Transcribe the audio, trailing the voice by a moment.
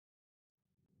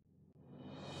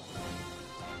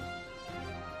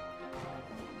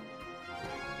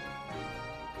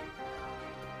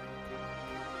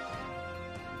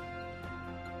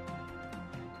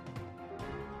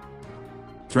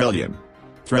Trillion.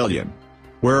 Trillion.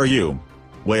 Where are you?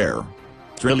 Where?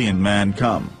 Trillion man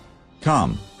come.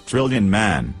 Come, Trillion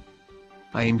man.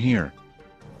 I am here.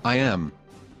 I am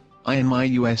my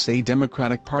USA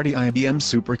Democratic Party IBM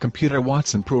supercomputer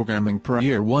Watson programming per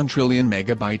year 1 trillion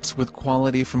megabytes with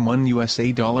quality from $1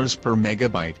 US per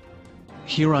megabyte.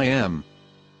 Here I am.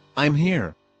 I'm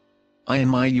here. I and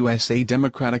my USA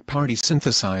Democratic Party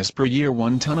synthesize per year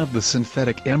 1 ton of the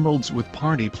synthetic emeralds with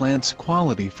party plants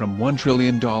quality from $1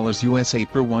 trillion USA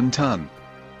per 1 ton.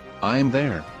 I am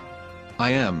there.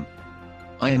 I am.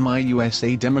 I and my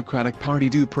USA Democratic Party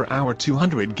do per hour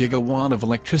 200 gigawatt of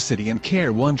electricity and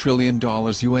care $1 trillion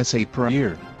USA per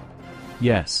year.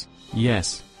 Yes,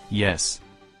 yes, yes.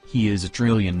 He is a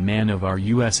trillion man of our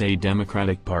USA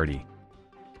Democratic Party.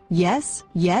 Yes,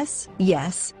 yes,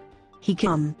 yes. He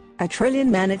come, a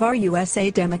trillion man of our USA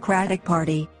Democratic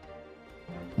Party.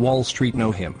 Wall Street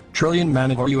know him, trillion man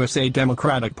of our USA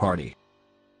Democratic Party.